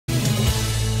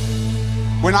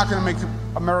We're not going to make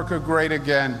America great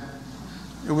again.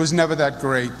 It was never that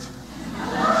great.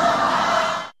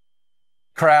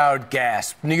 Crowd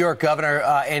gasp. New York Governor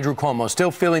Andrew Cuomo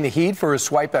still feeling the heat for his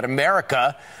swipe at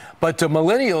America, but the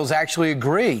millennials actually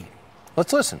agree.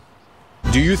 Let's listen.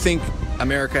 Do you think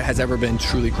America has ever been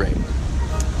truly great?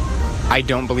 I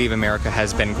don't believe America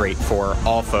has been great for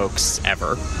all folks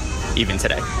ever, even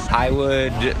today. I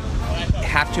would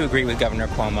have to agree with Governor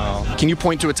Cuomo. Can you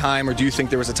point to a time, or do you think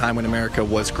there was a time when America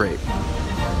was great?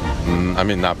 I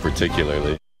mean, not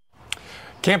particularly.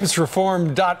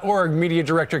 CampusReform.org Media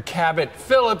Director Cabot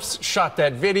Phillips shot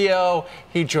that video.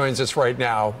 He joins us right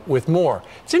now with more.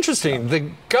 It's interesting.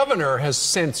 The governor has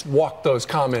since walked those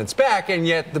comments back, and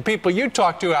yet the people you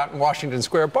talked to out in Washington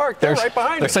Square Park, they're right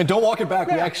behind They're him. saying, don't walk it back.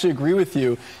 Yeah. We actually agree with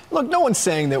you. Look, no one's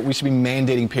saying that we should be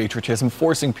mandating patriotism,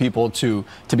 forcing people to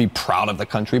be proud of the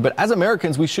country. But as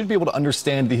Americans, we should be able to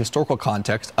understand the historical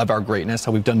context of our greatness,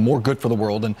 how we've done more good for the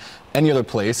world than any other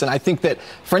place. And I think that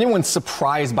for anyone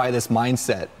surprised by this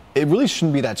mindset, it really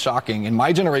shouldn't be that shocking. In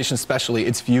my generation especially,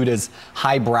 it's viewed as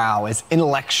highbrow, as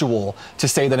intellectual to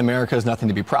say that America is nothing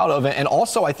to be proud of. And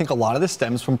also, I think a lot of this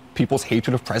stems from people's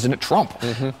hatred of President Trump.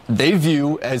 They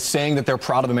view as saying that they're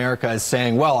proud of America as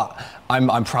saying, well,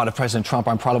 I'm proud of President Trump.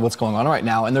 I'm proud of what's going on right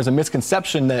now. And there's a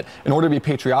misconception that in order to be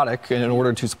patriotic and in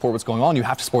order to support what's going on, you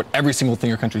have to support every single thing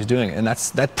your country is doing. And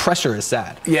that pressure is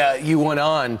sad. Yeah, you went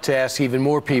on to ask even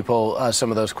more people some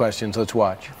of those questions. Let's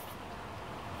watch.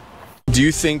 Do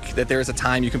you think that there's a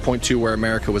time you can point to where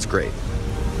America was great?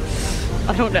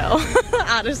 I don't know,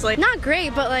 honestly. Not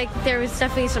great, but like there was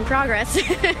definitely some progress.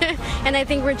 And I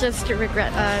think we're just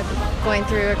going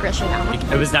through aggression now.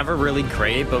 It was never really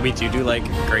great, but we do like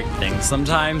great things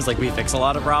sometimes. Like we fix a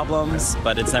lot of problems,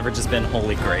 but it's never just been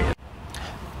wholly great.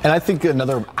 And I think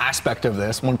another aspect of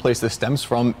this, one place this stems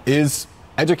from, is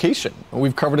education.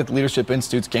 We've covered at the Leadership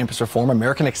Institute's Campus Reform.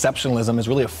 American exceptionalism is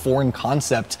really a foreign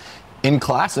concept in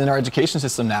class in our education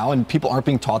system now, and people aren't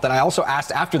being taught that. I also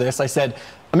asked after this, I said,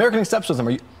 American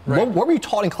exceptionalism, what were you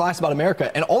taught in class about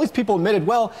America? And all these people admitted,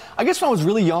 well, I guess when I was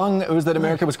really young, it was that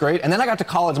America was great. And then I got to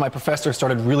college, my professor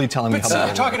started really telling me how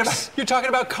bad it was. You're talking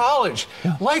about college.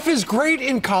 Yeah. Life is great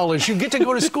in college. You get to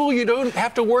go to school. You don't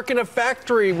have to work in a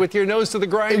factory with your nose to the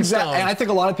grindstone. Exactly. And I think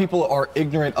a lot of people are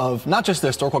ignorant of not just the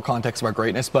historical context of our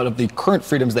greatness, but of the current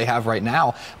freedoms they have right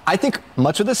now. I think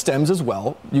much of this stems as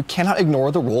well. You cannot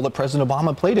ignore the role that President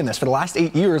Obama played in this. For the last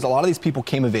 8 years, a lot of these people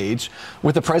came of age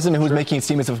with a president who was making it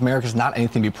seem as if America is not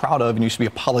anything to be proud of, and you should be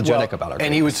apologetic about our greatness.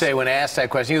 And he would say, when asked that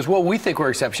question, he goes, well, we think we're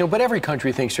exceptional, but every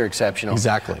country thinks they're exceptional.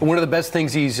 Exactly. And one of the best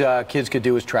things these kids could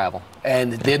do is travel.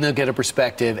 And then they'll get a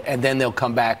perspective, and then they'll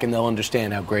come back and they'll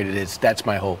understand how great it is. That's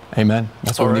my hope. Amen.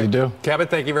 That's what we need to do. Cabot,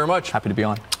 thank you very much. Happy to be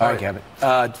on. All right,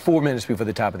 Cabot. 4 minutes before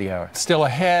the top of the hour. Still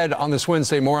ahead on this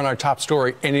Wednesday, more on our top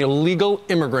story. An illegal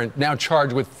immigrant now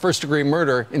charged with first-degree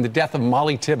murder in the death of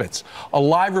Molly Tibbetts. A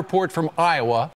live report from Iowa.